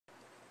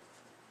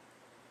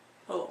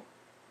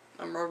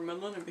I'm Robert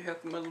Medlin on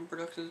behalf of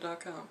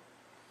MedlinProductions.com.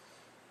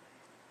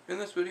 In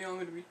this video I'm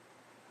going to be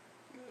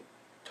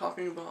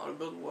talking about how to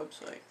build a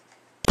website.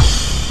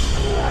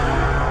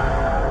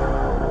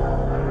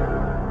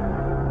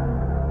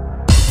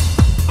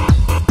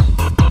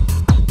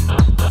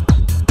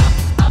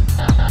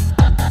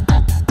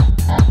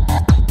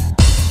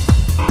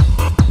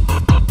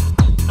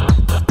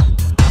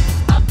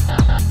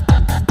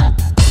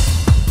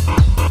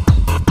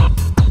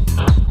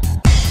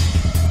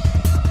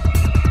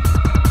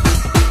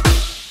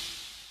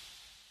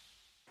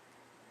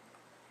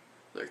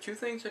 There are two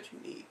things that you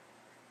need.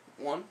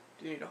 One,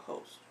 you need a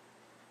host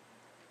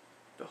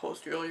to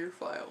host all your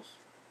files.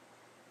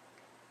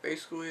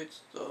 Basically,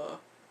 it's the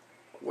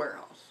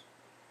warehouse.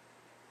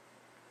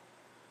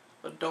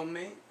 A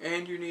domain,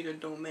 and you need a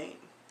domain.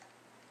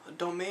 A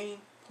domain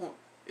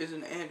is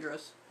an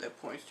address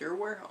that points to your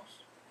warehouse.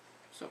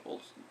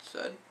 Simple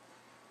said.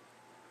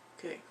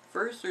 Okay,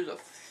 first there's a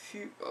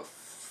few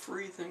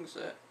free things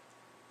that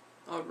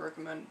I would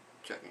recommend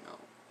checking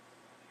out.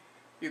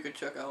 You could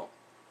check out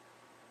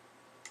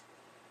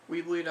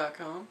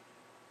Weebly.com.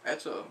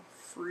 That's a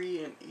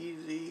free and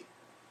easy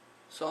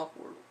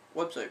software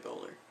website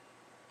builder.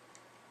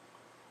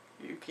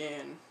 You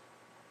can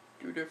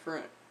do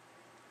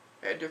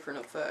add different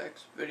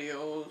effects,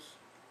 videos,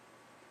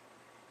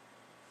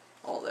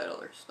 all that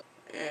other stuff.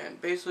 And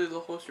basically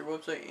they'll host your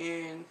website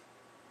and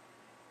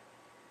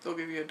they'll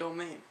give you a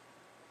domain.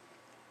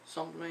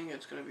 Something,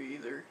 it's going to be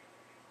either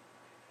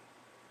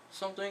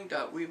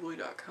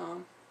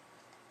something.weebly.com.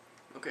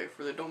 Okay,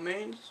 for the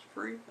domains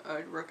free,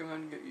 I'd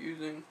recommend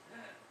using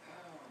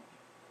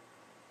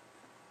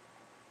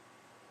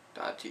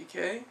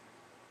 .tk,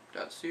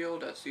 .co,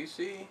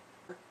 .cc,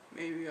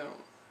 maybe, I don't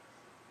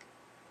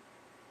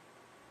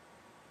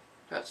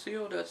know.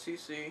 .co,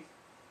 .cc,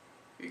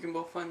 you can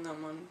both find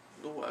them on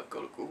the web.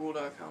 Go to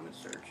google.com and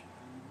search.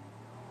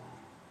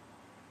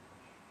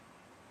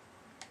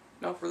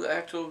 Now for the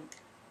actual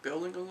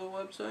building of the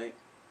website,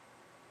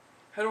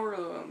 head over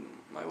to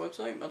my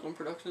website,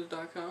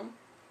 MedlinProductions.com.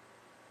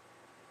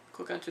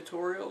 Click on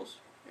tutorials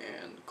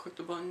and click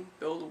the button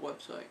build a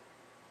website.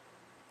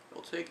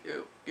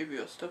 It'll give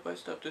you a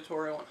step-by-step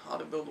tutorial on how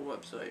to build a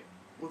website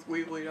with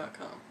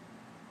Weebly.com.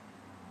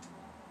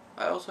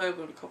 I also have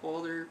a couple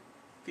other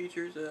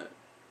features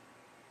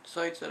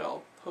sites that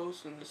I'll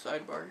post in the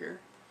sidebar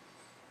here.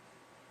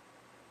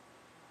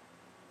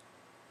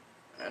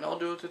 And I'll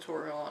do a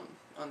tutorial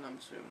on them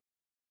soon.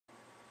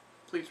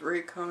 Please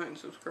rate, comment, and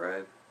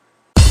subscribe.